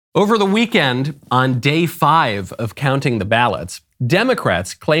Over the weekend, on day 5 of counting the ballots,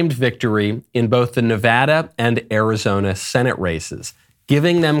 Democrats claimed victory in both the Nevada and Arizona Senate races,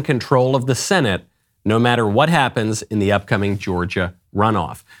 giving them control of the Senate no matter what happens in the upcoming Georgia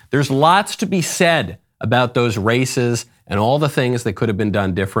runoff. There's lots to be said about those races and all the things that could have been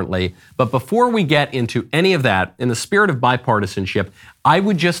done differently. But before we get into any of that, in the spirit of bipartisanship, I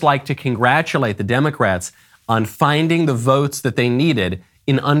would just like to congratulate the Democrats on finding the votes that they needed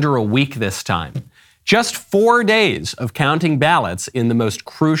in under a week this time. Just 4 days of counting ballots in the most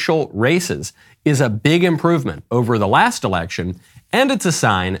crucial races is a big improvement over the last election, and it's a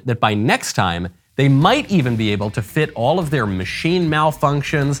sign that by next time, they might even be able to fit all of their machine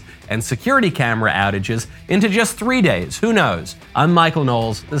malfunctions and security camera outages into just 3 days. Who knows? I'm Michael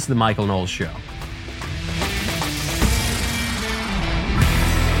Knowles. This is The Michael Knowles Show.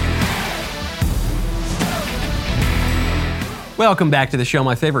 Welcome back to the show.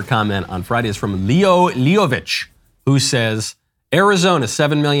 My favorite comment on Friday is from Leo Leovich, who says, Arizona,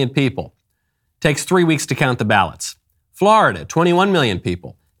 7 million people. Takes 3 weeks to count the ballots. Florida, 21 million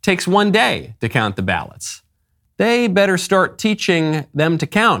people. Takes 1 day to count the ballots. They better start teaching them to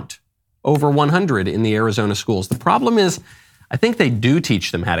count. Over 100 in the Arizona schools. The problem is, I think they do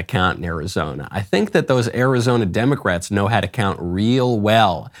teach them how to count in Arizona. I think that those Arizona Democrats know how to count real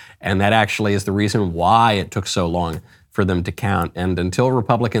well. And that actually is the reason why it took so long for them to count. And until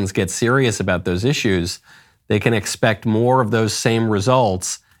Republicans get serious about those issues, they can expect more of those same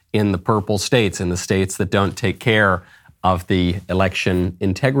results in the purple states, in the states that don't take care of the election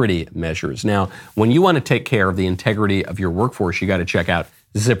integrity measures. Now, when you want to take care of the integrity of your workforce, you got to check out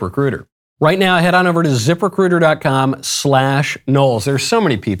ZipRecruiter. Right now, head on over to ZipRecruiter.com/Knowles. There's so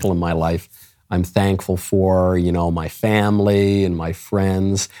many people in my life I'm thankful for, my family and my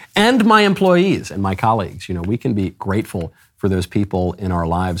friends and my employees and my colleagues. We can be grateful for those people in our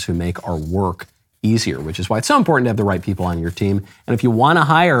lives who make our work easier, which is why it's so important to have the right people on your team. And if you want to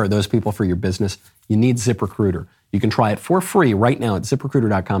hire those people for your business, you need ZipRecruiter. You can try it for free right now at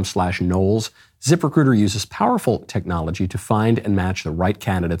ZipRecruiter.com/Knowles. ZipRecruiter uses powerful technology to find and match the right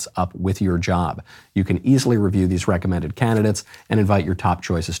candidates up with your job. You can easily review these recommended candidates and invite your top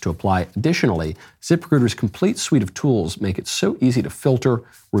choices to apply. Additionally, ZipRecruiter's complete suite of tools make it so easy to filter,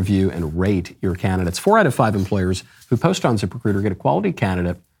 review, and rate your candidates. 4 out of 5 employers who post on ZipRecruiter get a quality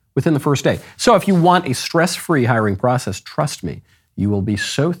candidate within the first day. So if you want a stress-free hiring process, trust me, you will be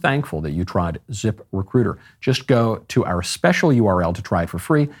so thankful that you tried ZipRecruiter. Just go to our special URL to try it for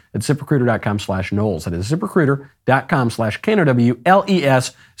free at ZipRecruiter.com/Knowles. That is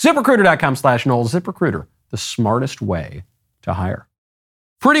ZipRecruiter.com/KNOWLES. ZipRecruiter.com/Knowles. ZipRecruiter, the smartest way to hire.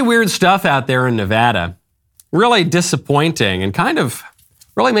 Pretty weird stuff out there in Nevada. Really disappointing and kind of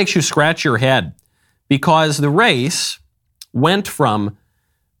really makes you scratch your head because the race went from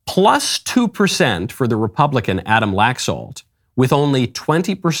plus 2% for the Republican Adam Laxalt, with only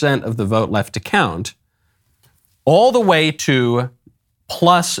 20% of the vote left to count, all the way to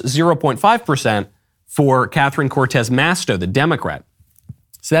plus 0.5% for Catherine Cortez Masto, the Democrat.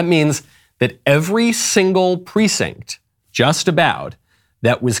 So that means that every single precinct, just about,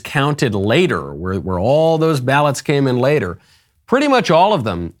 that was counted later, where all those ballots came in later, pretty much all of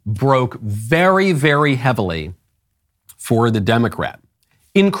them broke very, very heavily for the Democrat.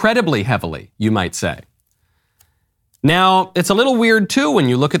 Incredibly heavily, you might say. Now, it's a little weird, too, when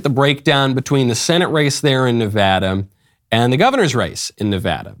you look at the breakdown between the Senate race there in Nevada and the governor's race in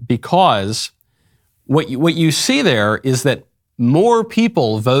Nevada, because what you see there is that more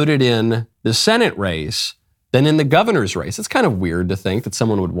people voted in the Senate race than in the governor's race. It's kind of weird to think that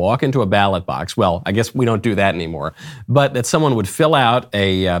someone would walk into a ballot box. Well, I guess we don't do that anymore, but that someone would fill out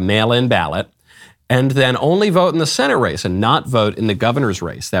a mail-in ballot and then only vote in the Senate race and not vote in the governor's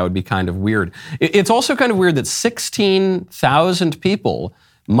race. That would be kind of weird. It's also kind of weird that 16,000 people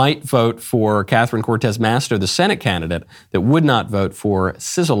might vote for Catherine Cortez Masto, the Senate candidate, that would not vote for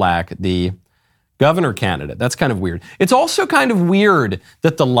Sisolak, the governor candidate. That's kind of weird. It's also kind of weird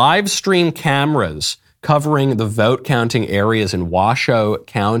that the live stream cameras covering the vote counting areas in Washoe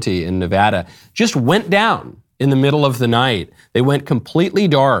County in Nevada just went down in the middle of the night. They went completely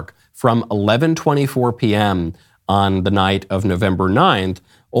dark from 11:24 p.m. on the night of November 9th,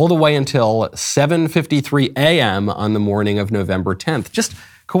 all the way until 7:53 a.m. on the morning of November 10th. Just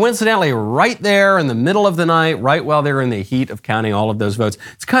coincidentally, right there in the middle of the night, right while they're in the heat of counting all of those votes.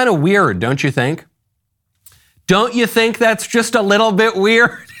 It's kind of weird, don't you think? Don't you think that's just a little bit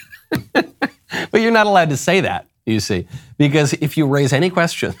weird? But you're not allowed to say that. you see, because if you raise any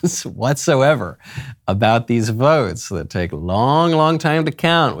questions whatsoever about these votes that take a long, long time to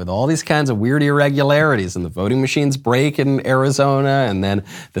count with all these kinds of weird irregularities, and the voting machines break in Arizona, and then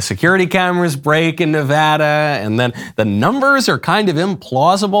the security cameras break in Nevada, and then the numbers are kind of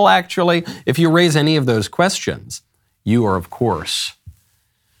implausible, actually. If you raise any of those questions, you are, of course,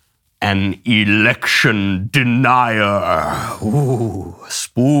 an election denier. Ooh,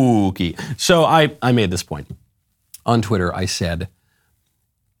 spooky. So I made this point. On Twitter, I said,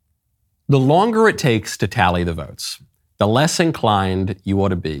 the longer it takes to tally the votes, the less inclined you ought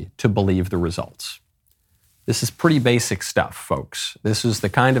to be to believe the results. This is pretty basic stuff, folks. This is the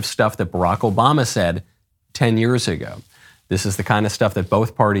kind of stuff that Barack Obama said 10 years ago. This is the kind of stuff that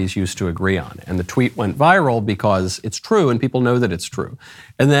both parties used to agree on. And the tweet went viral because it's true and people know that it's true.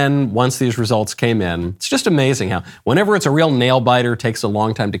 And then once these results came in, it's just amazing how whenever it's a real nail biter, it takes a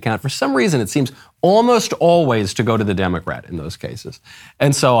long time to count. For some reason, it seems almost always to go to the Democrat in those cases.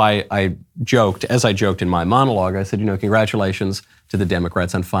 And so I joked, as I joked in my monologue, I said, congratulations to the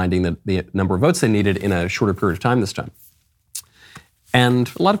Democrats on finding the number of votes they needed in a shorter period of time this time.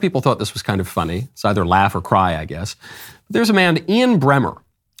 And a lot of people thought this was kind of funny. It's either laugh or cry, I guess. There's a man, Ian Bremmer,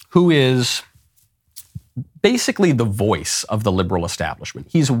 who is basically the voice of the liberal establishment.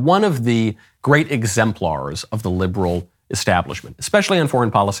 He's one of the great exemplars of the liberal establishment, especially on foreign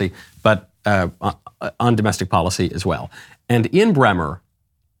policy, but on domestic policy as well. And Ian Bremmer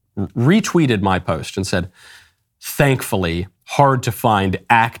retweeted my post and said, thankfully, hard to find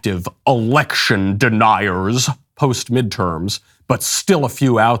active election deniers post-midterms, but still a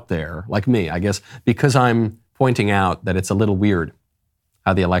few out there, like me, I guess, because I'm pointing out that it's a little weird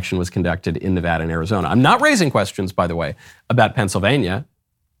how the election was conducted in Nevada and Arizona. I'm not raising questions, by the way, about Pennsylvania.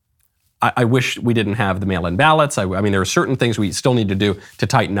 I wish we didn't have the mail-in ballots. I mean, there are certain things we still need to do to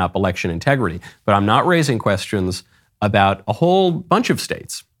tighten up election integrity, but I'm not raising questions about a whole bunch of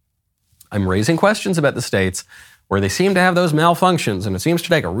states. I'm raising questions about the states where they seem to have those malfunctions, and it seems to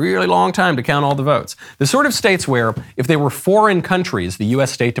take a really long time to count all the votes. The sort of states where, if they were foreign countries, the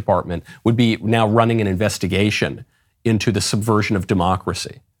U.S. State Department would be now running an investigation into the subversion of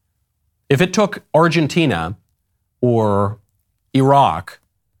democracy. If it took Argentina or Iraq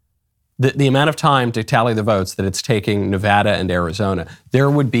the amount of time to tally the votes that it's taking Nevada and Arizona, there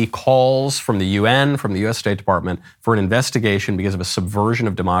would be calls from the UN, from the U.S. State Department, for an investigation because of a subversion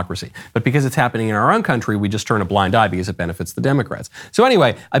of democracy. But because it's happening in our own country, we just turn a blind eye because it benefits the Democrats. So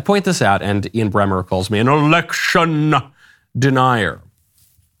anyway, I point this out, and Ian Bremmer calls me an election denier.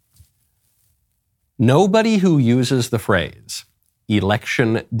 Nobody who uses the phrase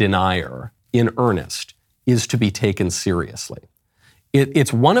election denier in earnest is to be taken seriously.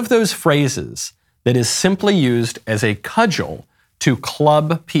 It's one of those phrases that is simply used as a cudgel to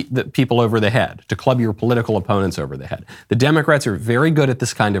club people over the head, to club your political opponents over the head. The Democrats are very good at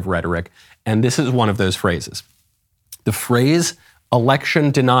this kind of rhetoric, and this is one of those phrases. The phrase election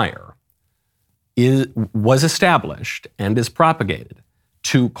denier was established and is propagated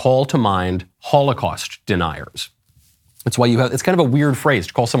to call to mind Holocaust deniers. That's why it's kind of a weird phrase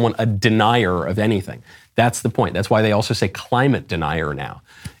to call someone a denier of anything. That's the point. That's why they also say climate denier now.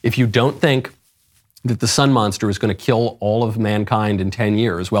 If you don't think that the sun monster is going to kill all of mankind in 10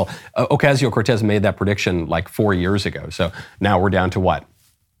 years, well, Ocasio-Cortez made that prediction like 4 years ago. So now we're down to what?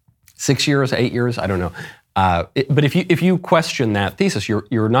 6 years, 8 years? I don't know. But if you question that thesis,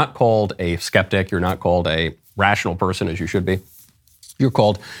 you're not called a skeptic. You're not called a rational person, as you should be. You're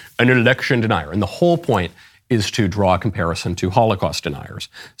called an election denier. And the whole point is to draw a comparison to Holocaust deniers.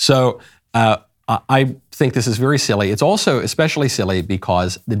 So I think this is very silly. It's also especially silly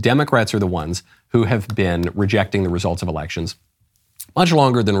because the Democrats are the ones who have been rejecting the results of elections much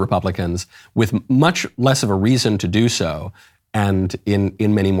longer than Republicans, with much less of a reason to do so, and in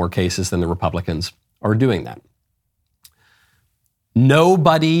many more cases than the Republicans are doing that.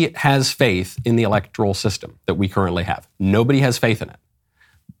 Nobody has faith in the electoral system that we currently have. Nobody has faith in it.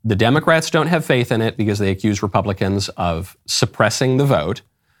 The Democrats don't have faith in it because they accuse Republicans of suppressing the vote.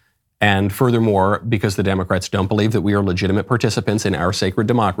 And furthermore, because the Democrats don't believe that we are legitimate participants in our sacred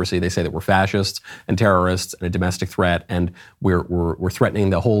democracy, they say that we're fascists and terrorists and a domestic threat, and we're threatening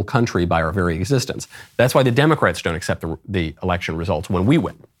the whole country by our very existence. That's why the Democrats don't accept the election results when we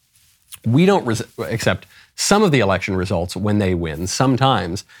win. We don't accept some of the election results when they win,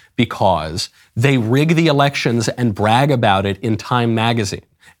 sometimes because they rig the elections and brag about it in Time magazine.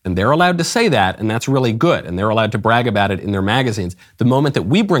 And they're allowed to say that, and that's really good. And they're allowed to brag about it in their magazines. The moment that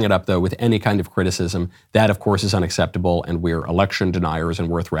we bring it up, though, with any kind of criticism, that, of course, is unacceptable, and we're election deniers, and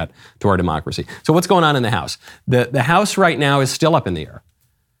we're a threat to our democracy. So what's going on in the House? The House right now is still up in the air.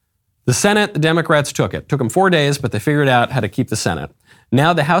 The Senate, the Democrats took it. Took them 4 days, but they figured out how to keep the Senate.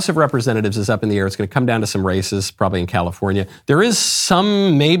 Now the House of Representatives is up in the air. It's going to come down to some races, probably in California. There is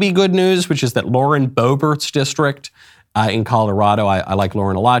some maybe good news, which is that Lauren Boebert's district in Colorado, I like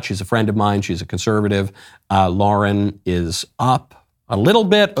Lauren a lot. She's a friend of mine. She's a conservative. Lauren is up a little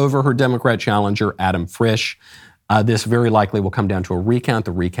bit over her Democrat challenger, Adam Frisch. This very likely will come down to a recount.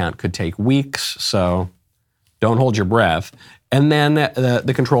 The recount could take weeks, so don't hold your breath. And then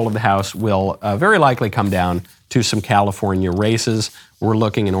the control of the House will very likely come down to some California races. We're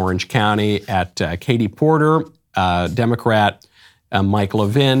looking in Orange County at Katie Porter, Democrat, Mike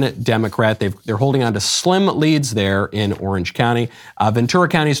Levin, Democrat. They're holding on to slim leads there in Orange County. Ventura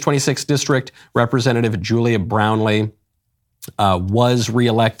County's 26th District Representative Julia Brownley was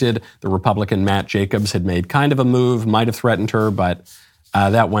reelected. The Republican Matt Jacobs had made kind of a move, might have threatened her, but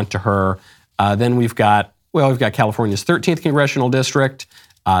that went to her. Then we've got California's 13th Congressional District.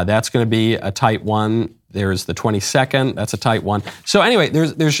 That's going to be a tight one. There's the 22nd. That's a tight one. So anyway,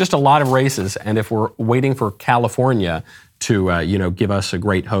 there's just a lot of races, and if we're waiting for California to give us a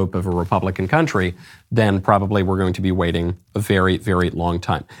great hope of a Republican country, then probably we're going to be waiting a very, very long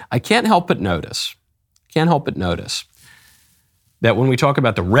time. I can't help but notice that when we talk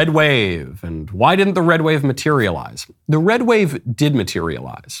about the red wave and why didn't the red wave materialize, the red wave did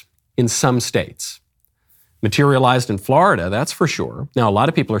materialize in some states. Materialized in Florida, that's for sure. Now, a lot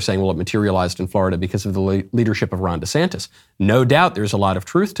of people are saying, well, it materialized in Florida because of the leadership of Ron DeSantis. No doubt there's a lot of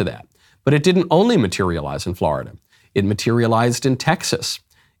truth to that. But it didn't only materialize in Florida. It materialized in Texas.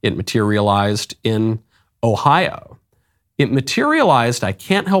 It materialized in Ohio. It materialized, I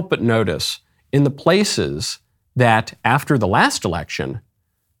can't help but notice, in the places that, after the last election,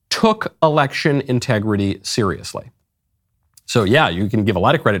 took election integrity seriously. So yeah, you can give a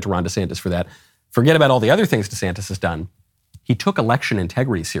lot of credit to Ron DeSantis for that. Forget about all the other things DeSantis has done. He took election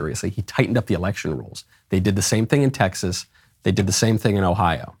integrity seriously. He tightened up the election rules. They did the same thing in Texas. They did the same thing in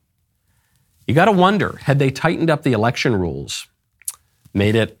Ohio. You got to wonder, had they tightened up the election rules,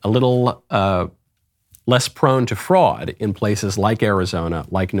 made it a little less prone to fraud in places like Arizona,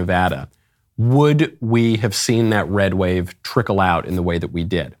 like Nevada, would we have seen that red wave trickle out in the way that we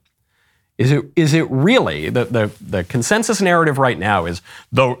did? Is it really, the consensus narrative right now is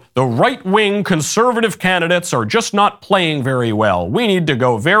the right-wing conservative candidates are just not playing very well. We need to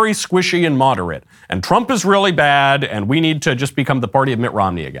go very squishy and moderate. And Trump is really bad, and we need to just become the party of Mitt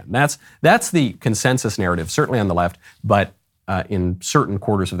Romney again. That's the consensus narrative, certainly on the left, but in certain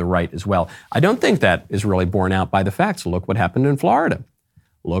quarters of the right as well. I don't think that is really borne out by the facts. Look what happened in Florida.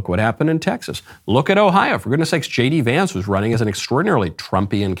 Look what happened in Texas. Look at Ohio. For goodness sakes, J.D. Vance was running as an extraordinarily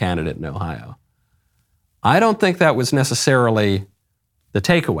Trumpian candidate in Ohio. I don't think that was necessarily the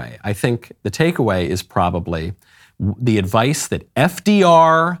takeaway. I think the takeaway is probably the advice that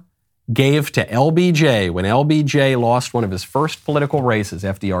FDR gave to LBJ. When LBJ lost one of his first political races,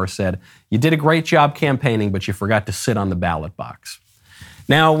 FDR said, "You did a great job campaigning, but you forgot to sit on the ballot box."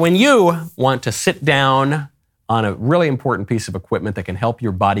 Now, when you want to sit down on a really important piece of equipment that can help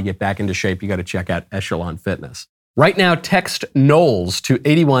your body get back into shape, you got to check out Echelon Fitness. Right now, text Knowles to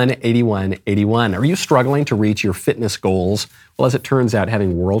 818181. Are you struggling to reach your fitness goals? Well, as it turns out,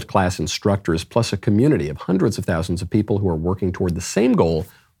 having world-class instructors plus a community of hundreds of thousands of people who are working toward the same goal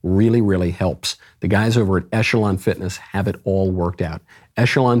really, really helps. The guys over at Echelon Fitness have it all worked out.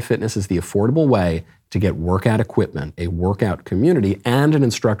 Echelon Fitness is the affordable way to get workout equipment, a workout community, and an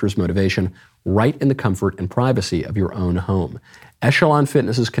instructor's motivation right in the comfort and privacy of your own home. Echelon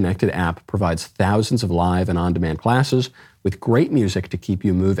Fitness's connected app provides thousands of live and on-demand classes with great music to keep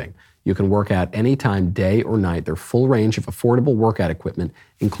you moving. You can work out anytime, day or night. Their full range of affordable workout equipment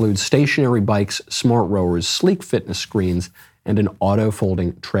includes stationary bikes, smart rowers, sleek fitness screens, and an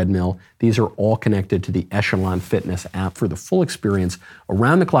auto-folding treadmill. These are all connected to the Echelon Fitness app for the full experience.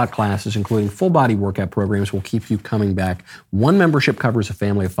 Around-the-clock classes, including full-body workout programs, will keep you coming back. One membership covers a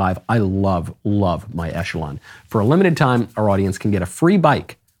family of 5. I love my Echelon. For a limited time, our audience can get a free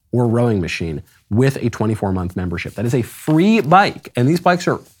bike or rowing machine with a 24-month membership. That is a free bike, and these bikes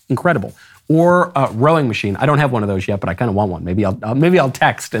are incredible. Or a rowing machine. I don't have one of those yet, but I kind of want one. Maybe I'll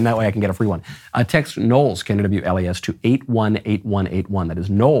text, and that way I can get a free one. Text Knowles, K-N-W-L-E-S, to 818181. That is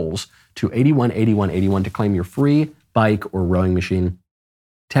Knowles to 818181 to claim your free bike or rowing machine.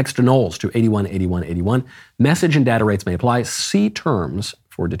 Text Knowles to 818181. Message and data rates may apply. See terms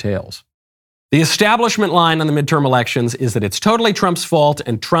for details. The establishment line on the midterm elections is that it's totally Trump's fault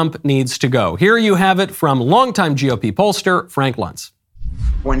and Trump needs to go. Here you have it from longtime GOP pollster Frank Luntz.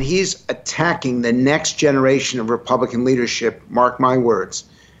 When he's attacking the next generation of Republican leadership, mark my words,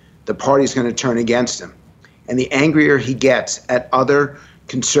 the party's going to turn against him. And the angrier he gets at other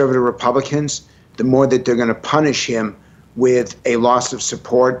conservative Republicans, the more that they're going to punish him with a loss of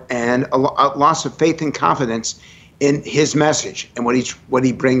support and a loss of faith and confidence in his message and what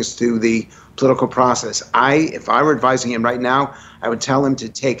he brings to the political process. If I were advising him right now, I would tell him to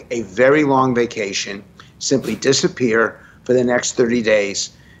take a very long vacation, simply disappear for the next 30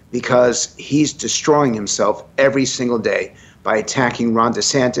 days, because he's destroying himself every single day by attacking Ron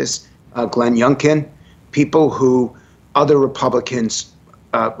DeSantis, Glenn Youngkin, people who other Republicans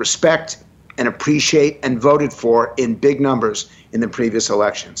respect and appreciate and voted for in big numbers in the previous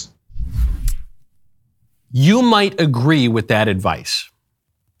elections. You might agree with that advice.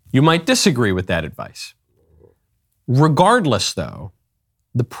 You might disagree with that advice. Regardless, though,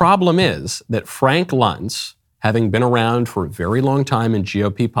 the problem is that Frank Luntz, having been around for a very long time in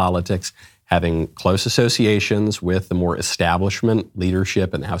GOP politics, having close associations with the more establishment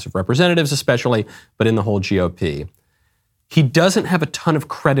leadership in the House of Representatives especially, but in the whole GOP, he doesn't have a ton of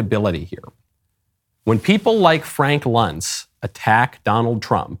credibility here. When people like Frank Luntz attack Donald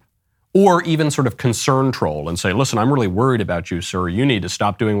Trump, or even sort of concern troll and say, listen, I'm really worried about you, sir. You need to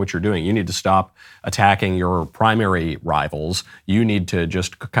stop doing what you're doing. You need to stop attacking your primary rivals. You need to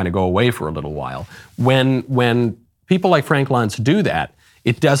just kind of go away for a little while. When people like Frank Luntz do that,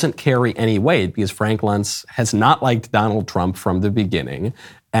 it doesn't carry any weight because Frank Luntz has not liked Donald Trump from the beginning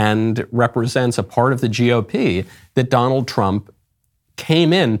and represents a part of the GOP that Donald Trump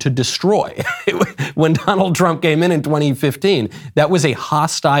came in to destroy. When Donald Trump came in 2015, that was a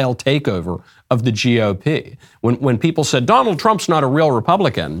hostile takeover of the GOP. When people said, Donald Trump's not a real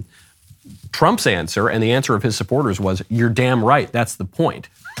Republican, Trump's answer and the answer of his supporters was, you're damn right, that's the point.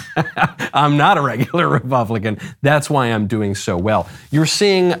 I'm not a regular Republican. That's why I'm doing so well. You're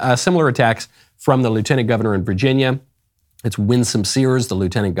seeing similar attacks from the lieutenant governor in Virginia. It's Winsome Sears, the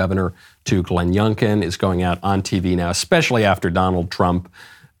lieutenant governor to Glenn Youngkin, is going out on TV now, especially after Donald Trump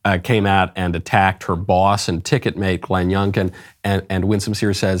came out and attacked her boss and ticket mate, Glenn Youngkin. And Winsome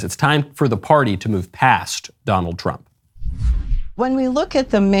Sears says it's time for the party to move past Donald Trump. When we look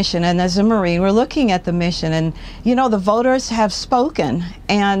at the mission, and as a Marine, we're looking at the mission, and, you know, the voters have spoken,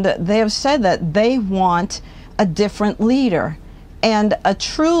 and they have said that they want a different leader. And a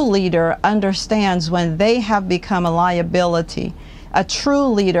true leader understands when they have become a liability. A true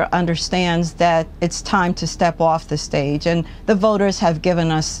leader understands that it's time to step off the stage, and the voters have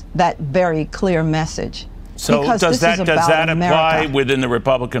given us that very clear message. So does that apply within the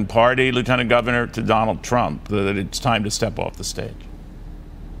Republican Party, Lieutenant Governor, to Donald Trump, that it's time to step off the stage?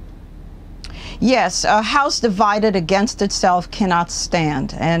 Yes, a house divided against itself cannot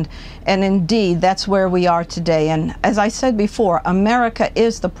stand. And indeed, that's where we are today. And as I said before, America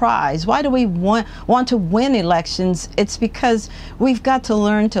is the prize. Why do we want to win elections? It's because we've got to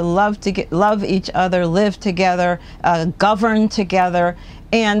learn to love each other, live together, govern together.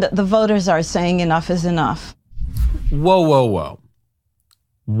 And the voters are saying enough is enough. Whoa, whoa, whoa.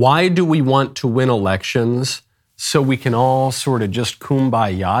 Why do we want to win elections? So we can all sort of just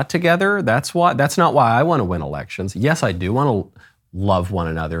kumbaya together? That's not why I want to win elections. Yes, I do want to love one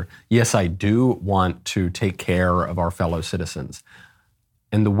another. Yes, I do want to take care of our fellow citizens.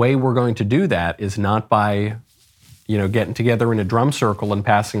 And the way we're going to do that is not by, getting together in a drum circle and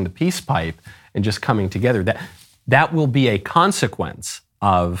passing the peace pipe and just coming together. That will be a consequence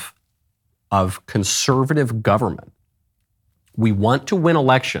of conservative government. We want to win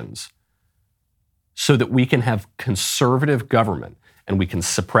elections so that we can have conservative government and we can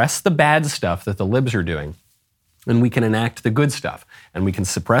suppress the bad stuff that the libs are doing and we can enact the good stuff and we can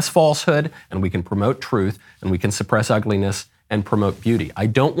suppress falsehood and we can promote truth and we can suppress ugliness and promote beauty. I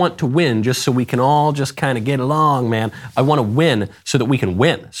don't want to win just so we can all just kind of get along, man. I want to win so that we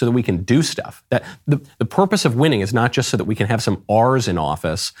can do stuff. That the purpose of winning is not just so that we can have some R's in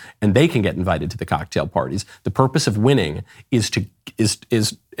office and they can get invited to the cocktail parties. The purpose of winning is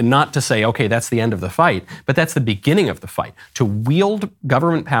not to say, okay, that's the end of the fight, but that's the beginning of the fight. To wield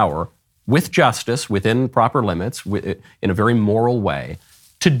government power with justice, within proper limits, in a very moral way,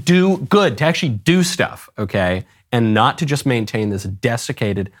 to do good, to actually do stuff, okay? And not to just maintain this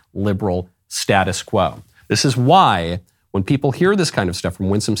desiccated liberal status quo. This is why when people hear this kind of stuff from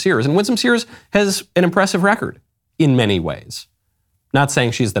Winsome Sears, and Winsome Sears has an impressive record in many ways. Not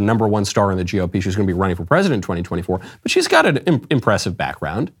saying she's the number one star in the GOP, she's going to be running for president in 2024, but she's got an impressive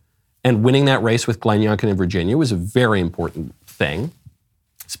background. And winning that race with Glenn Youngkin in Virginia was a very important thing,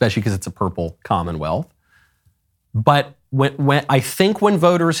 especially because it's a purple Commonwealth. But when I think when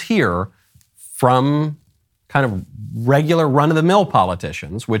voters hear from kind of regular run-of-the-mill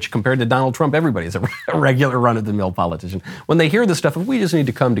politicians, which compared to Donald Trump, everybody's a regular run-of-the-mill politician. When they hear this stuff of we just need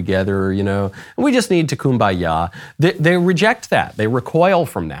to come together, and we just need to kumbaya, they reject that. They recoil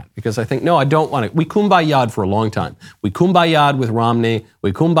from that because I think, no, I don't want to. We kumbaya'd for a long time. We kumbaya'd with Romney.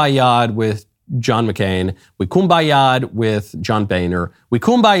 We kumbaya'd with John McCain. We kumbaya'd with John Boehner. We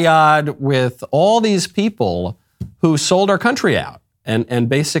kumbaya'd with all these people who sold our country out and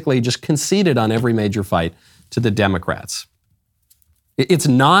basically just conceded on every major fight to the Democrats. It's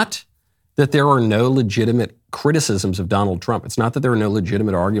not that there are no legitimate criticisms of Donald Trump. It's not that there are no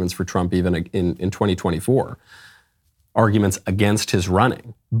legitimate arguments for Trump even in 2024, arguments against his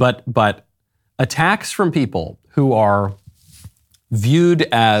running. But attacks from people who are viewed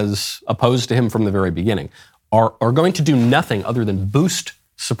as opposed to him from the very beginning are going to do nothing other than boost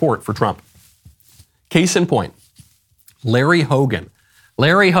support for Trump. Case in point, Larry Hogan,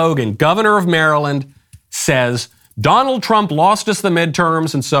 governor of Maryland, says Donald Trump lost us the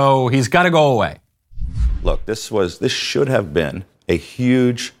midterms and so he's got to go away. Look, this should have been a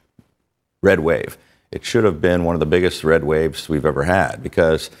huge red wave. It should have been one of the biggest red waves we've ever had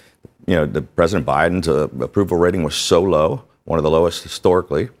because, the President Biden's approval rating was so low, one of the lowest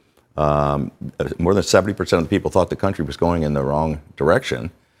historically. More than 70% of the people thought the country was going in the wrong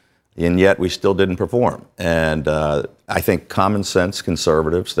direction, and yet we still didn't perform. And I think common sense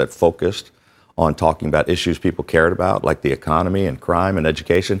conservatives that focused on talking about issues people cared about, like the economy and crime and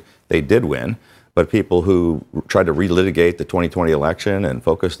education, they did win. But people who tried to relitigate the 2020 election and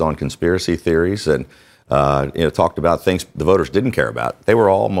focused on conspiracy theories and talked about things the voters didn't care about, they were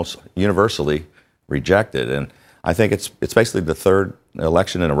almost universally rejected. And I think it's basically the third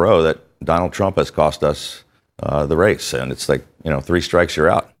election in a row that Donald Trump has cost us the race. And it's like, 3 strikes,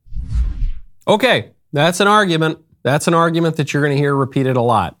 you're out. Okay, that's an argument. That's an argument that you're going to hear repeated a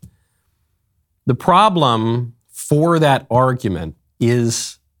lot. The problem for that argument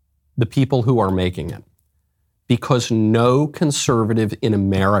is the people who are making it. Because no conservative in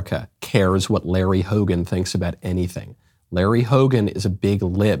America cares what Larry Hogan thinks about anything. Larry Hogan is a big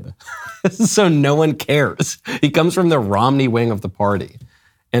lib, so no one cares. He comes from the Romney wing of the party.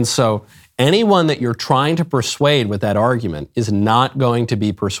 And so anyone that you're trying to persuade with that argument is not going to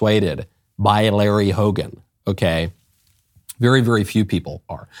be persuaded by Larry Hogan, okay? Very, very few people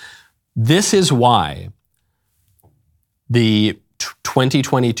are. This is why the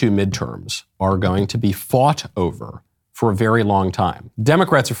 2022 midterms are going to be fought over for a very long time.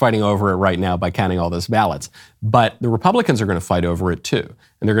 Democrats are fighting over it right now by counting all those ballots, but the Republicans are going to fight over it too,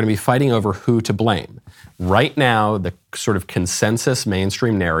 and they're going to be fighting over who to blame. Right now, the sort of consensus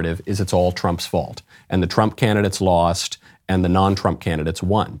mainstream narrative is it's all Trump's fault, and the Trump candidates lost, and the non-Trump candidates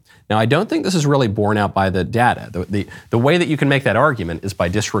won. Now, I don't think this is really borne out by the data. The way that you can make that argument is by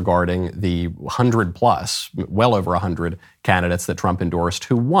disregarding the 100 plus, well over 100 candidates that Trump endorsed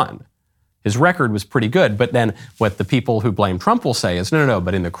who won. His record was pretty good, but then what the people who blame Trump will say is, no,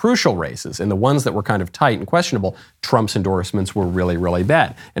 but in the crucial races, in the ones that were kind of tight and questionable, Trump's endorsements were really, really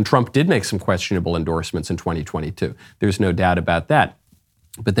bad. And Trump did make some questionable endorsements in 2022. There's no doubt about that.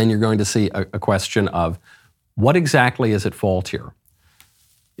 But then you're going to see a question of, what exactly is at fault here?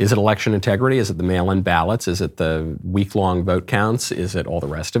 Is it election integrity? Is it the mail-in ballots? Is it the week-long vote counts? Is it all the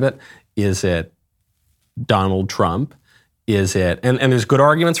rest of it? Is it Donald Trump? Is it, and there's good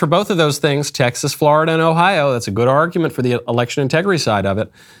arguments for both of those things, Texas, Florida, and Ohio. That's a good argument for the election integrity side of it.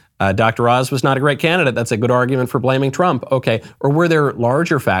 Dr. Oz was not a great candidate. That's a good argument for blaming Trump. Okay, or were there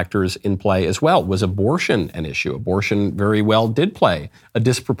larger factors in play as well? Was abortion an issue? Abortion very well did play a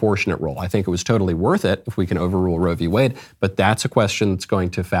disproportionate role. I think it was totally worth it if we can overrule Roe v. Wade, but that's a question that's going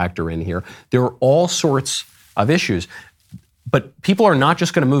to factor in here. There are all sorts of issues. But people are not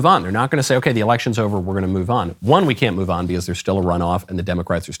just going to move on. They're not going to say, okay, the election's over, we're going to move on. One, we can't move on because there's still a runoff and the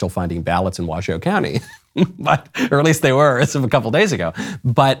Democrats are still finding ballots in Washoe County, or at least they were as of a couple days ago.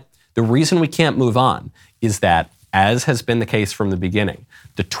 But the reason we can't move on is that, as has been the case from the beginning,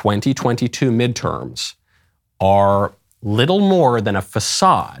 the 2022 midterms are little more than a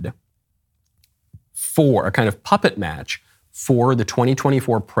facade for a kind of puppet match for the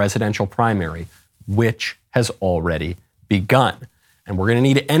 2024 presidential primary, which has already begun. And we're going to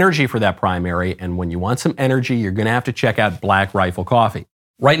need energy for that primary. And when you want some energy, you're going to have to check out Black Rifle Coffee.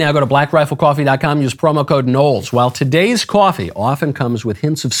 Right now, go to blackriflecoffee.com, use promo code Knowles. While today's coffee often comes with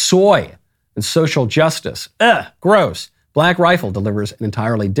hints of soy and social justice, gross, Black Rifle delivers an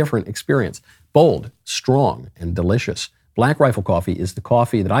entirely different experience. Bold, strong, and delicious. Black Rifle Coffee is the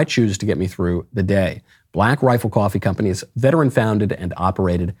coffee that I choose to get me through the day. Black Rifle Coffee Company is veteran-founded and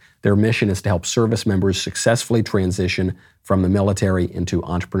operated. Their mission is to help service members successfully transition from the military into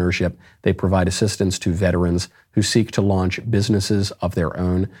entrepreneurship. They provide assistance to veterans who seek to launch businesses of their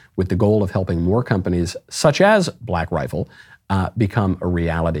own with the goal of helping more companies, such as Black Rifle, become a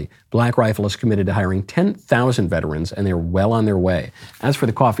reality. Black Rifle is committed to hiring 10,000 veterans, and they're well on their way. As for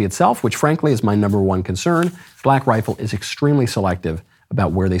the coffee itself, which frankly is my number one concern, Black Rifle is extremely selective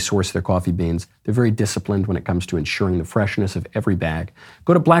about where they source their coffee beans. They're very disciplined when it comes to ensuring the freshness of every bag.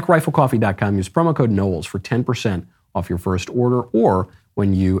 Go to blackriflecoffee.com, use promo code Knowles for 10% off your first order, or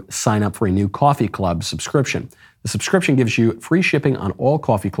when you sign up for a new Coffee Club subscription. The subscription gives you free shipping on all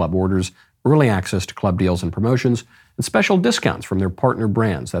Coffee Club orders, early access to club deals and promotions, and special discounts from their partner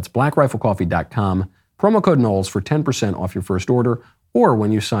brands. That's blackriflecoffee.com, promo code Knowles for 10% off your first order, or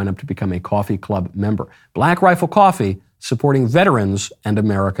when you sign up to become a Coffee Club member. Black Rifle Coffee, supporting veterans and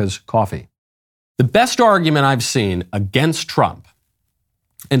America's coffee. The best argument I've seen against Trump,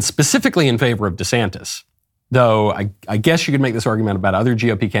 and specifically in favor of DeSantis, though I guess you could make this argument about other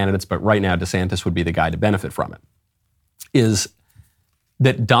GOP candidates, but right now DeSantis would be the guy to benefit from it, is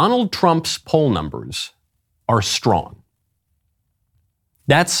that Donald Trump's poll numbers are strong.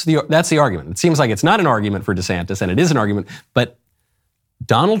 That's the argument. It seems like it's not an argument for DeSantis, and it is an argument, but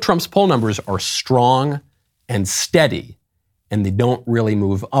Donald Trump's poll numbers are strong and steady, and they don't really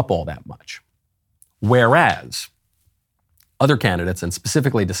move up all that much. Whereas other candidates, and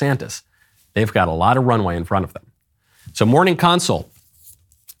specifically DeSantis, they've got a lot of runway in front of them. So Morning Consult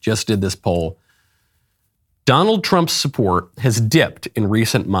just did this poll. Donald Trump's support has dipped in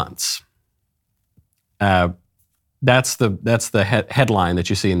recent months. That's the headline that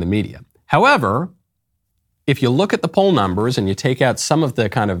you see in the media. However, if you look at the poll numbers and you take out some of the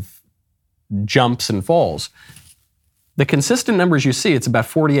kind of jumps and falls, the consistent numbers you see, it's about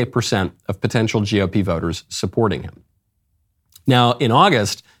 48% of potential GOP voters supporting him. Now, in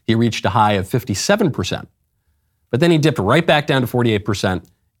August, he reached a high of 57%, but then he dipped right back down to 48%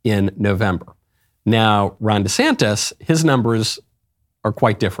 in November. Now, Ron DeSantis, his numbers are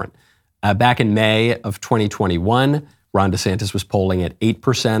quite different. Back in May of 2021, Ron DeSantis was polling at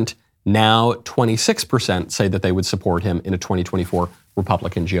 8%. Now, 26% say that they would support him in a 2024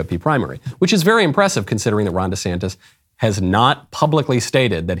 Republican GOP primary, which is very impressive considering that Ron DeSantis has not publicly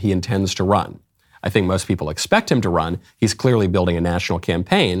stated that he intends to run. I think most people expect him to run. He's clearly building a national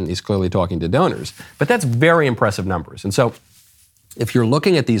campaign. He's clearly talking to donors. But that's very impressive numbers. And so if you're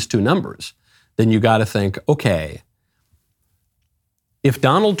looking at these two numbers, then you got to think, okay, if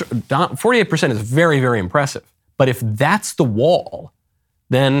 48% is very, very impressive, but if that's the wall,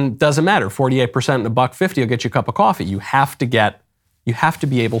 then it doesn't matter. 48% and $1.50 will get you a cup of coffee. You have to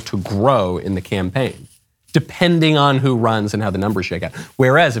be able to grow in the campaign, depending on who runs and how the numbers shake out.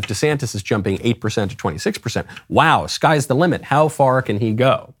 Whereas if DeSantis is jumping 8% to 26%, wow, sky's the limit. How far can he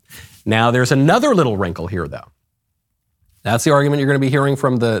go? Now, there's another little wrinkle here, though. That's the argument you're going to be hearing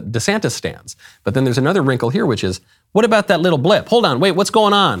from the DeSantis stands. But then there's another wrinkle here, which is, what about that little blip? Hold on, wait, what's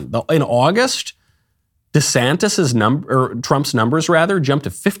going on? In August, Trump's numbers jumped to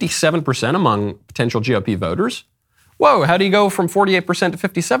 57% among potential GOP voters. Whoa, how do you go from 48% to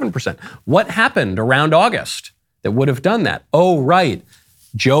 57%? What happened around August that would have done that? Oh, right.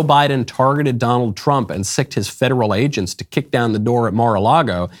 Joe Biden targeted Donald Trump and sicked his federal agents to kick down the door at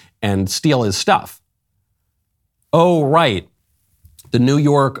Mar-a-Lago and steal his stuff. Oh, right. The New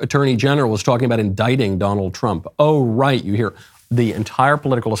York Attorney General was talking about indicting Donald Trump. Oh, right. You hear the entire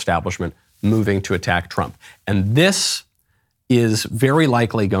political establishment moving to attack Trump. And this is very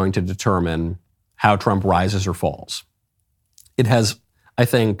likely going to determine how Trump rises or falls. It has, I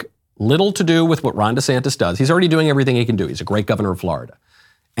think, little to do with what Ron DeSantis does. He's already doing everything he can do. He's a great governor of Florida.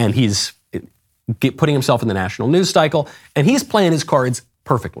 And he's putting himself in the national news cycle. And he's playing his cards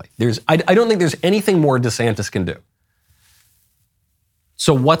perfectly. I don't think there's anything more DeSantis can do.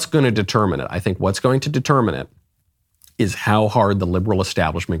 So what's going to determine it? I think what's going to determine it is how hard the liberal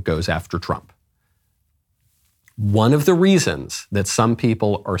establishment goes after Trump. One of the reasons that some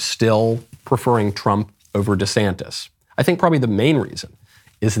people are still preferring Trump over DeSantis, I think probably the main reason,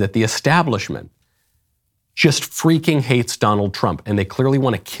 is that the establishment just freaking hates Donald Trump, and they clearly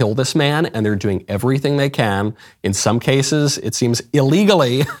want to kill this man, and they're doing everything they can. In some cases, it seems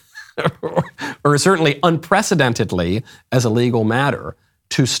illegally, or certainly unprecedentedly as a legal matter,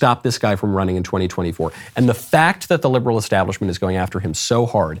 to stop this guy from running in 2024. And the fact that the liberal establishment is going after him so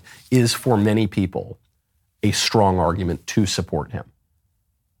hard is, for many people, a strong argument to support him.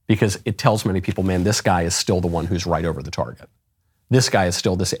 Because it tells many people, man, this guy is still the one who's right over the target. This guy is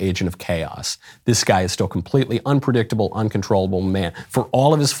still this agent of chaos. This guy is still completely unpredictable, uncontrollable man. For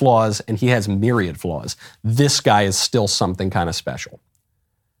all of his flaws, and he has myriad flaws, this guy is still something kind of special.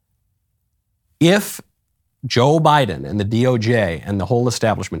 If Joe Biden and the DOJ and the whole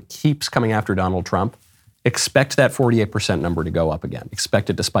establishment keeps coming after Donald Trump, expect that 48% number to go up again. Expect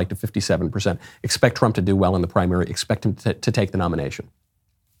it to spike to 57%. Expect Trump to do well in the primary. Expect him to take the nomination.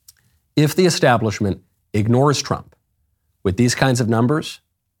 If the establishment ignores Trump with these kinds of numbers,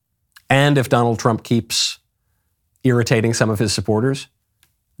 and if Donald Trump keeps irritating some of his supporters,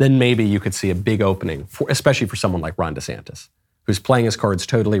 then maybe you could see a big opening, especially for someone like Ron DeSantis, who's playing his cards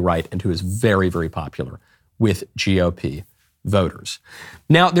totally right and who is very, very popular with GOP voters.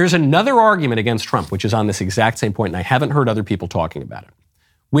 Now, there's another argument against Trump, which is on this exact same point, and I haven't heard other people talking about it,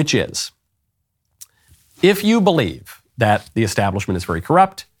 which is, if you believe that the establishment is very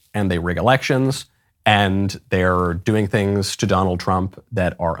corrupt and they rig elections and they're doing things to Donald Trump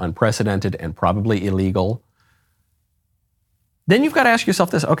that are unprecedented and probably illegal, then you've got to ask yourself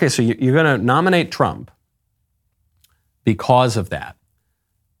this. Okay, so you're going to nominate Trump because of that.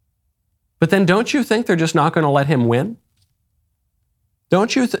 But then don't you think they're just not going to let him win?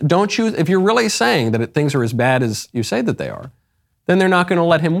 Don't you, if you're really saying that things are as bad as you say that they are, then they're not going to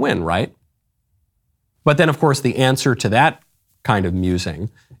let him win, right? But then, of course, the answer to that kind of musing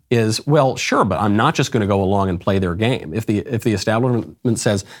is, well, sure, but I'm not just going to go along and play their game. If the establishment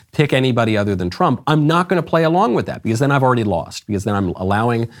says pick anybody other than Trump, I'm not going to play along with that because then I've already lost, because then I'm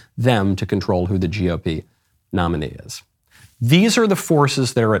allowing them to control who the GOP nominee is. These are the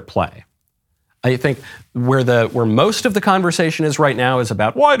forces that are at play. I think where most of the conversation is right now is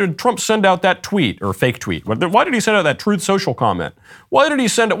about, why did Trump send out that tweet or fake tweet? Why did he send out that Truth Social comment? Why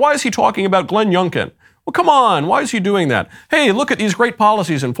is he talking about Glenn Youngkin? Well, come on, why is he doing that? Hey, look at these great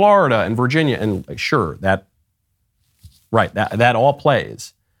policies in Florida and Virginia. And sure, that all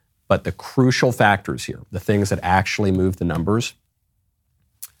plays. But the crucial factors here, the things that actually move the numbers,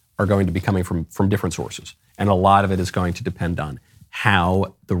 are going to be coming from different sources. And a lot of it is going to depend on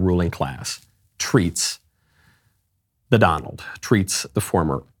how the ruling class treats treats the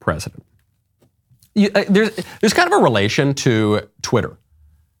former president. There's kind of a relation to Twitter.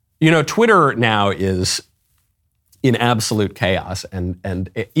 You know, Twitter now is in absolute chaos,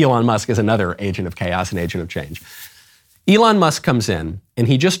 and Elon Musk is another agent of chaos and agent of change. Elon Musk comes in, and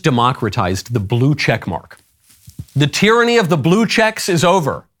he just democratized the blue check mark. The tyranny of the blue checks is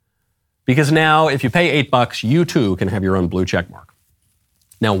over, because now if you pay $8, you too can have your own blue check mark.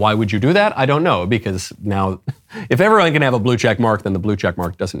 Now, why would you do that? I don't know, because now if everyone can have a blue check mark, then the blue check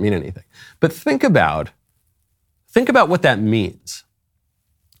mark doesn't mean anything. But think about what that means.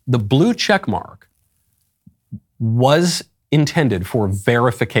 The blue check mark was intended for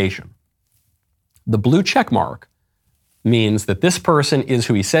verification. The blue check mark means that this person is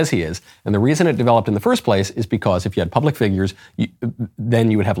who he says he is. And the reason it developed in the first place is because if you had public figures, then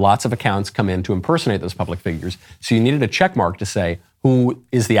you would have lots of accounts come in to impersonate those public figures. So you needed a check mark to say, who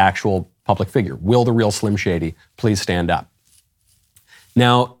is the actual public figure? Will the real Slim Shady please stand up?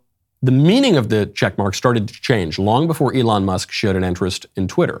 Now, the meaning of the check mark started to change long before Elon Musk showed an interest in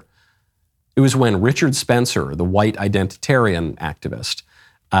Twitter. It was when Richard Spencer, the white identitarian activist,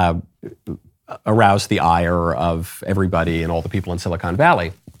 aroused the ire of everybody and all the people in Silicon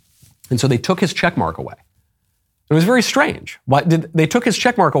Valley. And so they took his check mark away. It was very strange. They took his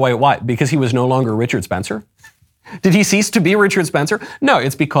check mark away? Why? Because he was no longer Richard Spencer? Did he cease to be Richard Spencer? No,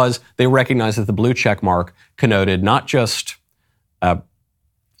 it's because they recognized that the blue check mark connoted not just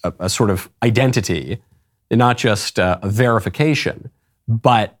a sort of identity, not just a verification,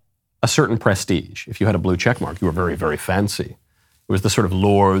 but a certain prestige. If you had a blue check mark, you were very, very fancy. It was the sort of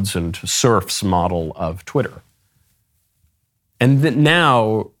lords and serfs model of Twitter. And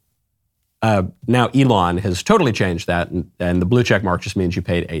now Elon has totally changed that, and the blue check mark just means you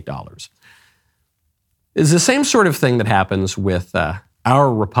paid $8. It's the same sort of thing that happens with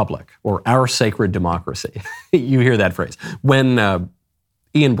our republic or our sacred democracy. You hear that phrase. When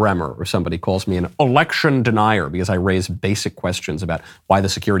Ian Bremmer or somebody calls me an election denier because I raise basic questions about why the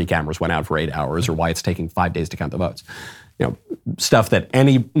security cameras went out for 8 hours or why it's taking 5 days to count the votes. You know, stuff that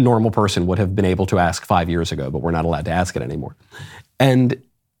any normal person would have been able to ask 5 years ago, but we're not allowed to ask it anymore. And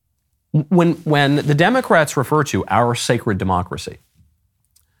when the Democrats refer to our sacred democracy,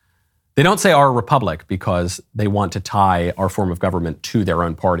 they don't say our republic because they want to tie our form of government to their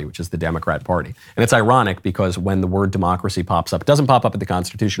own party, which is the Democrat Party. And it's ironic because when the word democracy pops up, it doesn't pop up in the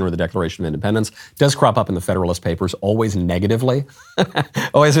Constitution or the Declaration of Independence. It does crop up in the Federalist Papers, always negatively,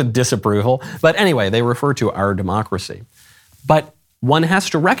 always with disapproval. But anyway, they refer to our democracy. But one has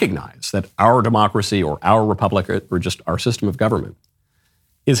to recognize that our democracy or our republic or just our system of government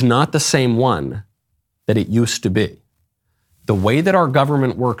is not the same one that it used to be. The way that our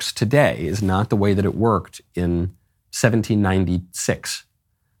government works today is not the way that it worked in 1796.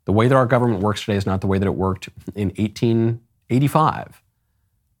 The way that our government works today is not the way that it worked in 1885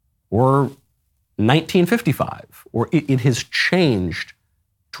 or 1955, or it has changed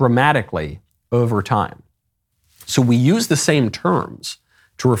dramatically over time. So we use the same terms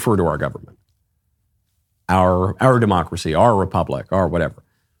to refer to our government, our democracy, our republic, our whatever,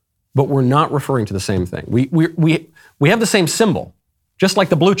 but we're not referring to the same thing. We have the same symbol, just like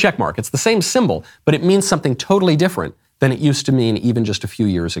the blue check mark. It's the same symbol, but it means something totally different than it used to mean even just a few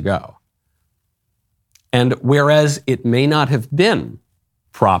years ago. And whereas it may not have been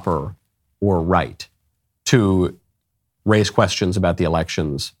proper or right to raise questions about the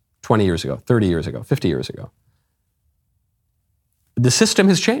elections 20 years ago, 30 years ago, 50 years ago, the system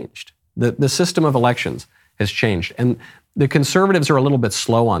has changed. The system of elections has changed. And the conservatives are a little bit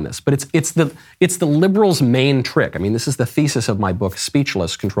slow on this, but it's the liberals' main trick. I mean, this is the thesis of my book,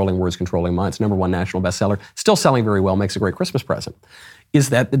 Speechless, Controlling Words, Controlling Minds, #1 national bestseller, still selling very well, makes a great Christmas present, is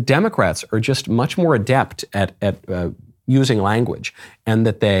that the Democrats are just much more adept at using language, and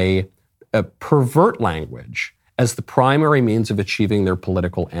that they pervert language as the primary means of achieving their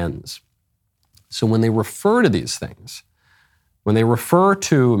political ends. So when they refer to these things, when they refer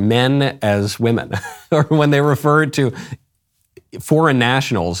to men as women, or when they refer to foreign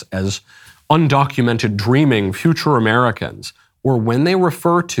nationals as undocumented, dreaming future Americans, or when they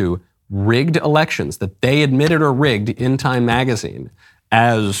refer to rigged elections that they admitted are rigged in Time magazine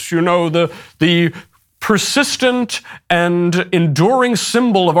as, you know, the persistent and enduring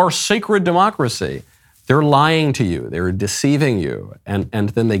symbol of our sacred democracy, they're lying to you, they're deceiving you, and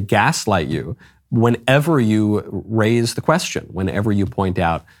then they gaslight you whenever you raise the question, whenever you point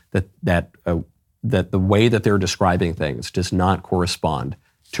out that the way that they're describing things does not correspond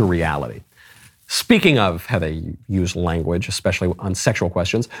to reality. Speaking of how they use language, especially on sexual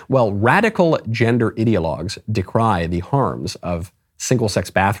questions, well, radical gender ideologues decry the harms of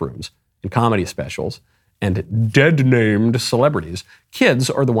single-sex bathrooms in comedy specials and dead-named celebrities.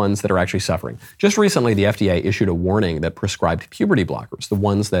 Kids are the ones that are actually suffering. Just recently, the FDA issued a warning that prescribed puberty blockers, the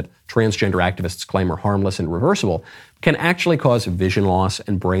ones that transgender activists claim are harmless and reversible, can actually cause vision loss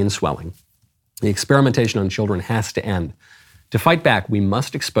and brain swelling. The experimentation on children has to end. To fight back, we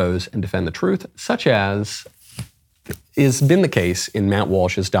must expose and defend the truth, such as has been the case in Matt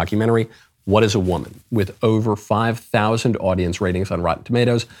Walsh's documentary, What is a Woman? With over 5,000 audience ratings on Rotten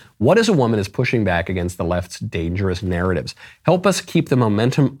Tomatoes, What is a Woman is pushing back against the left's dangerous narratives. Help us keep the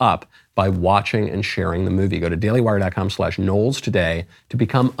momentum up by watching and sharing the movie. Go to dailywire.com/Knowles today to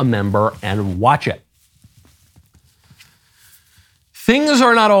become a member and watch it. Things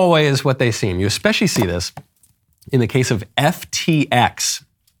are not always what they seem. You especially see this in the case of FTX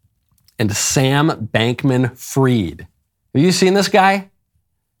and Sam Bankman-Fried. Have you seen this guy?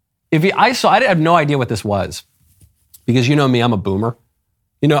 I have no idea what this was, because you know me, I'm a boomer.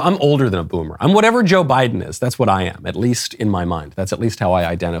 You know, I'm older than a boomer. I'm whatever Joe Biden is. That's what I am, at least in my mind. That's at least how I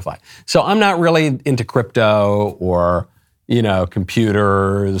identify. So I'm not really into crypto or, you know,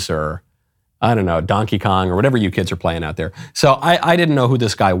 computers or, I don't know, Donkey Kong or whatever you kids are playing out there. So I didn't know who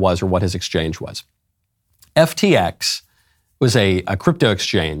this guy was or what his exchange was. FTX was a crypto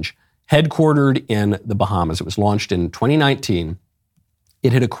exchange headquartered in the Bahamas. It was launched in 2019.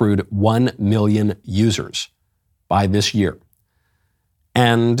 It had accrued 1 million users by this year.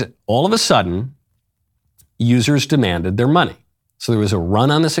 And all of a sudden, users demanded their money. So there was a run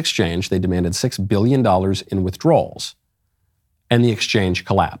on this exchange. They demanded $6 billion in withdrawals, and the exchange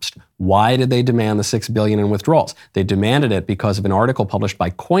collapsed. Why did they demand the $6 billion in withdrawals? They demanded it because of an article published by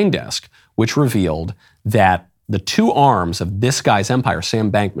CoinDesk, which revealed that the two arms of this guy's empire,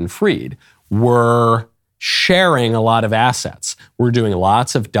 Sam Bankman-Fried, were sharing a lot of assets. We're doing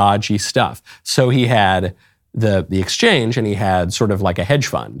lots of dodgy stuff. So he had the exchange, and he had sort of like a hedge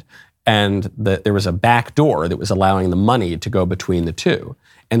fund, and there was a back door that was allowing the money to go between the two.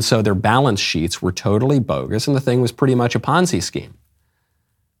 And so their balance sheets were totally bogus, and the thing was pretty much a Ponzi scheme.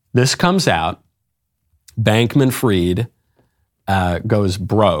 This comes out. Bankman-Fried goes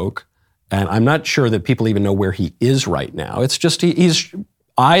broke, and I'm not sure that people even know where he is right now. It's just he's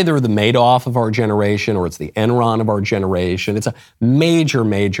either the Madoff of our generation or it's the Enron of our generation. It's a major,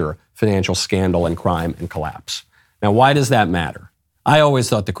 major financial scandal and crime and collapse. Now, why does that matter? I always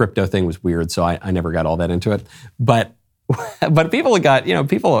thought the crypto thing was weird, so I never got all that into it. But people got,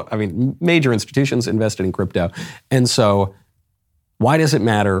 major institutions invested in crypto. And so why does it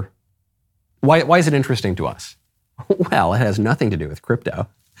matter? Why is it interesting to us? Well, it has nothing to do with crypto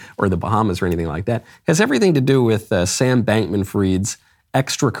or the Bahamas or anything like that. It has everything to do with Sam Bankman-Fried's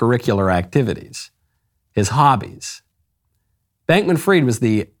extracurricular activities, his hobbies. Bankman-Fried was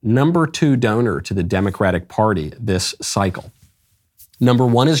the number 2 donor to the Democratic Party this cycle. Number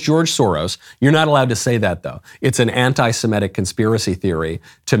 1 is George Soros. You're not allowed to say that, though. It's an anti-Semitic conspiracy theory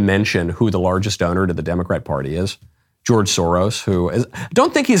to mention who the largest donor to the Democrat Party is. George Soros, who is, I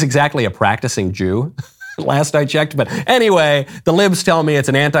don't think he's exactly a practicing Jew, last I checked. But anyway, the libs tell me it's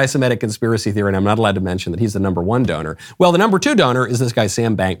an anti-Semitic conspiracy theory, and I'm not allowed to mention that he's the number 1 donor. Well, the number 2 donor is this guy,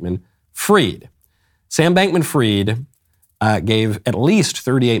 Sam Bankman-Fried. Sam Bankman-Fried gave at least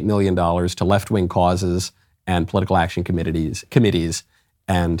 $38 million to left-wing causes and political action committees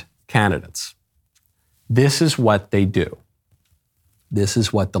and candidates. This is what they do. This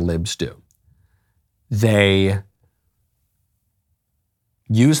is what the libs do. They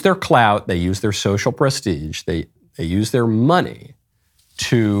use their clout, they use their social prestige, they use their money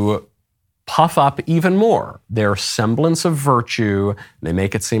to puff up even more their semblance of virtue. They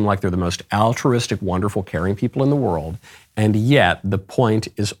make it seem like they're the most altruistic, wonderful, caring people in the world. And yet the point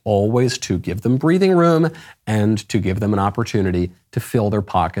is always to give them breathing room and to give them an opportunity to fill their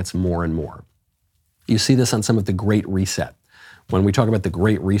pockets more and more. You see this on some of the Great Reset. When we talk about the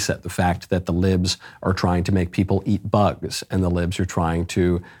Great Reset, the fact that the libs are trying to make people eat bugs and the libs are trying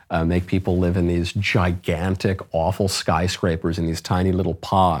to make people live in these gigantic, awful skyscrapers in these tiny little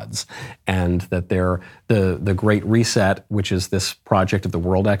pods, and that they're the Great Reset, which is this project of the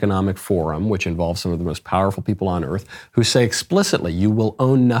World Economic Forum, which involves some of the most powerful people on earth, who say explicitly, you will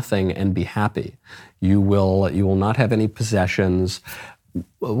own nothing and be happy. You will not have any possessions.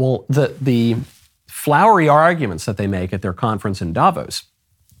 Well, the flowery arguments that they make at their conference in Davos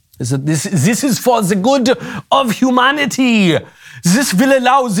is that this is for the good of humanity. This will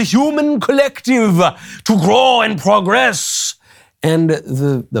allow the human collective to grow and progress. And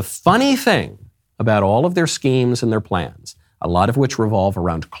the funny thing about all of their schemes and their plans, a lot of which revolve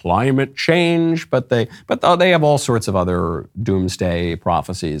around climate change, but they have all sorts of other doomsday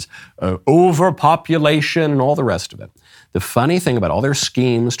prophecies, overpopulation and all the rest of it. The funny thing about all their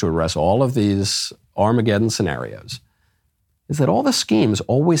schemes to address all of these Armageddon scenarios is that all the schemes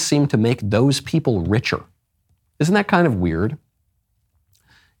always seem to make those people richer. Isn't that kind of weird?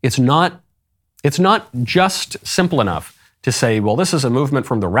 It's not just simple enough to say, well, this is a movement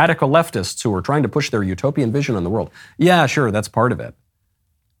from the radical leftists who are trying to push their utopian vision on the world. Yeah, sure, that's part of it.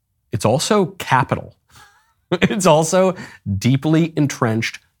 It's also capital. It's also deeply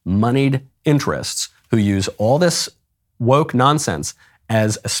entrenched, moneyed interests who use all this woke nonsense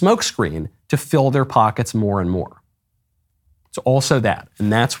as a smokescreen to fill their pockets more and more. It's also that.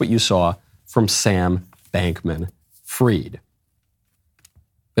 And that's what you saw from Sam Bankman-Fried.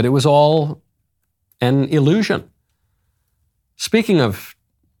 But it was all an illusion. Speaking of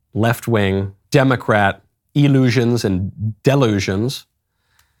left-wing Democrat illusions and delusions,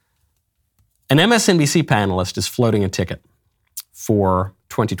 an MSNBC panelist is floating a ticket for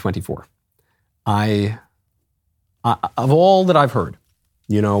 2024. Of all that I've heard,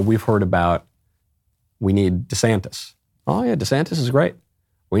 we've heard about we need DeSantis. Oh yeah, DeSantis is great.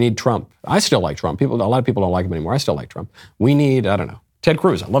 We need Trump. I still like Trump. A lot of people don't like him anymore. I still like Trump. We need, Ted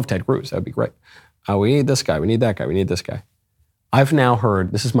Cruz. I love Ted Cruz. That'd be great. We need this guy. We need that guy. We need this guy. I've now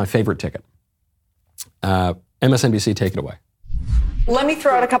heard, this is my favorite ticket. MSNBC, take it away. Let me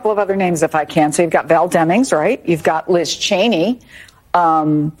throw out a couple of other names if I can. So you've got Val Demings, right? You've got Liz Cheney,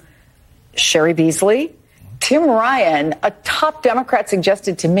 Sherry Beasley, Tim Ryan. A top Democrat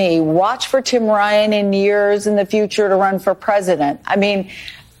suggested to me, watch for Tim Ryan in years in the future to run for president. I mean,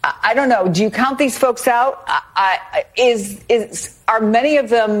 I don't know. Do you count these folks out? Are many of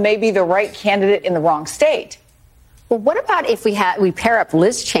them maybe the right candidate in the wrong state? Well, what about if we pair up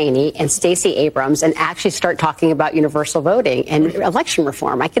Liz Cheney and Stacey Abrams and actually start talking about universal voting and election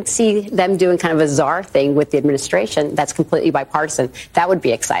reform? I could see them doing kind of a czar thing with the administration that's completely bipartisan. That would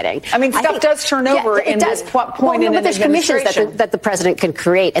be exciting. I mean, stuff does turn over in this point in an administration. But there's commissions that the president can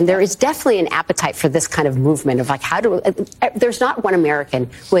create, and there is definitely an appetite for this kind of movement of like there's not one American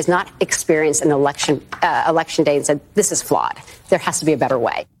who has not experienced an election day and said, this is flawed. There has to be a better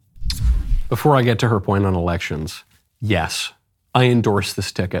way. Before I get to her point on elections, yes, I endorse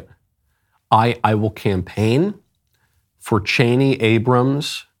this ticket. I will campaign for Cheney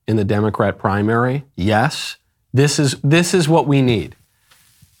Abrams in the Democrat primary. Yes, this is what we need.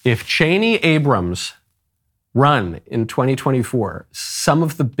 If Cheney Abrams run in 2024, some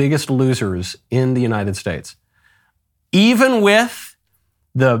of the biggest losers in the United States, even with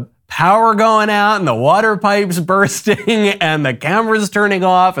the power going out and the water pipes bursting and the cameras turning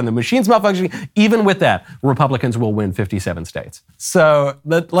off and the machines malfunctioning, even with that, Republicans will win 57 states. So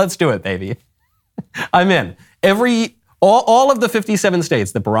let's do it, baby. I'm in. All of the 57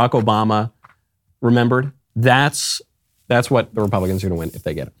 states that Barack Obama remembered, that's what the Republicans are going to win if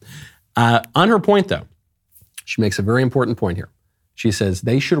they get it. On her point, though, she makes a very important point here. She says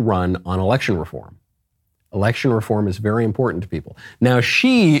they should run on election reform. Election reform is very important to people. Now,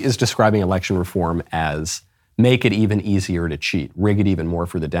 she is describing election reform as make it even easier to cheat, rig it even more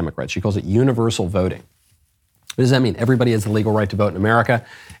for the Democrats. She calls it universal voting. What does that mean? Everybody has the legal right to vote in America.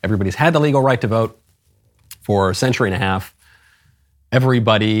 Everybody's had the legal right to vote for a century and a half.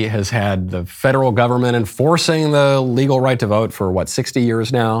 Everybody has had the federal government enforcing the legal right to vote for, 60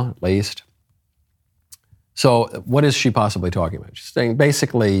 years now, at least. So what is she possibly talking about? She's saying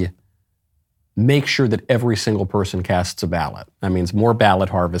basically make sure that every single person casts a ballot. That means more ballot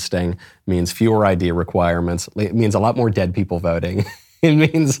harvesting, means fewer ID requirements, it means a lot more dead people voting. It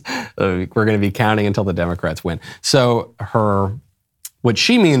means we're going to be counting until the Democrats win. So what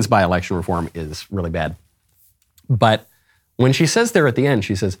she means by election reform is really bad. But when she says there at the end,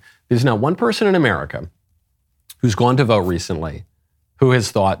 she says, there's not one person in America who's gone to vote recently who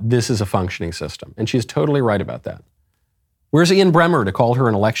has thought this is a functioning system. And she's totally right about that. Where's Ian Bremmer to call her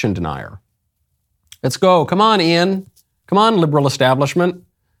an election denier? Let's go. Come on, Ian. Come on, liberal establishment.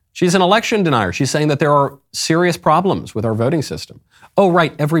 She's an election denier. She's saying that there are serious problems with our voting system. Oh,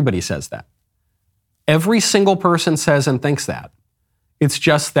 right. Everybody says that. Every single person says and thinks that. It's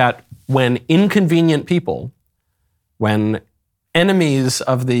just that when inconvenient people, when enemies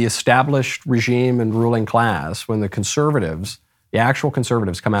of the established regime and ruling class, when the conservatives, the actual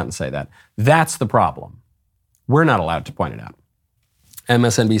conservatives come out and say that, that's the problem. We're not allowed to point it out.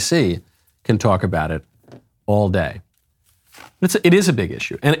 MSNBC can talk about it all day. It is a big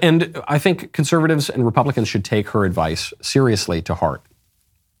issue. And I think conservatives and Republicans should take her advice seriously to heart.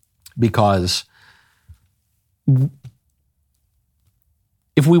 Because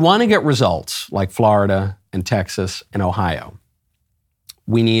if we want to get results like Florida and Texas and Ohio,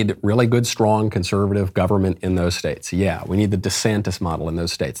 we need really good, strong conservative government in those states. Yeah, we need the DeSantis model in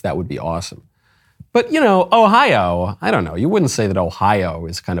those states. That would be awesome. But, Ohio, I don't know. You wouldn't say that Ohio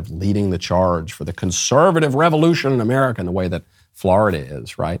is kind of leading the charge for the conservative revolution in America in the way that Florida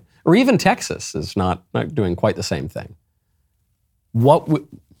is, right? Or even Texas is not doing quite the same thing. What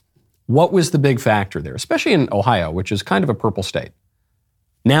was the big factor there, especially in Ohio, which is kind of a purple state?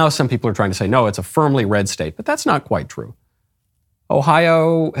 Now some people are trying to say, no, it's a firmly red state, but that's not quite true.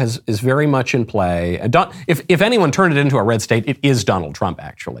 Ohio is very much in play. If anyone turned it into a red state, it is Donald Trump,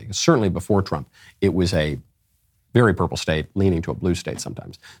 actually. Certainly before Trump, it was a very purple state, leaning to a blue state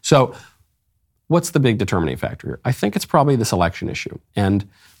sometimes. So what's the big determining factor here? I think it's probably this election issue. And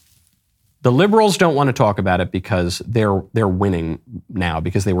the liberals don't want to talk about it because they're winning now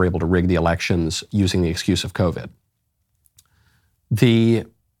because they were able to rig the elections using the excuse of COVID. The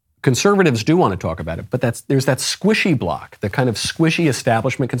conservatives do want to talk about it, but there's that squishy block, the kind of squishy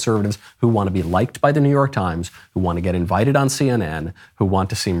establishment conservatives who want to be liked by the New York Times, who want to get invited on CNN, who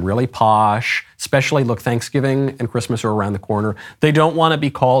want to seem really posh, especially, look, Thanksgiving and Christmas are around the corner. They don't want to be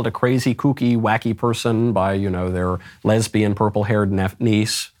called a crazy, kooky, wacky person by, their lesbian, purple-haired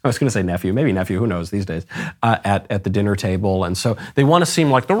niece. I was going to say nephew, maybe nephew, who knows these days, at the dinner table. And so they want to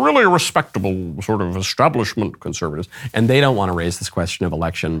seem like the really respectable sort of establishment conservatives. And they don't want to raise this question of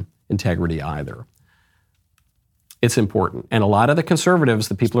election integrity either. It's important. And a lot of the conservatives,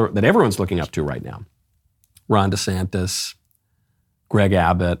 the people that everyone's looking up to right now, Ron DeSantis, Greg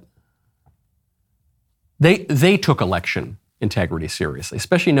Abbott, they took election integrity seriously,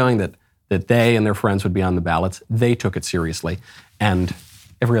 especially knowing that they and their friends would be on the ballots. They took it seriously. And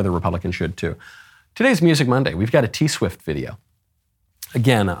every other Republican should too. Today's Music Monday. We've got a T-Swift video.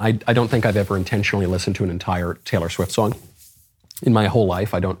 Again, I don't think I've ever intentionally listened to an entire Taylor Swift song in my whole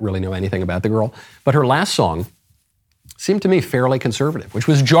life. I don't really know anything about the girl. But her last song seemed to me fairly conservative, which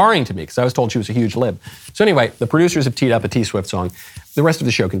was jarring to me because I was told she was a huge lib. So anyway, the producers have teed up a T-Swift song. The rest of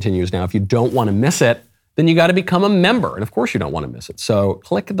the show continues now. If you don't want to miss it, then you got to become a member. And of course you don't want to miss it. So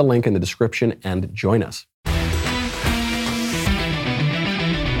click the link in the description and join us.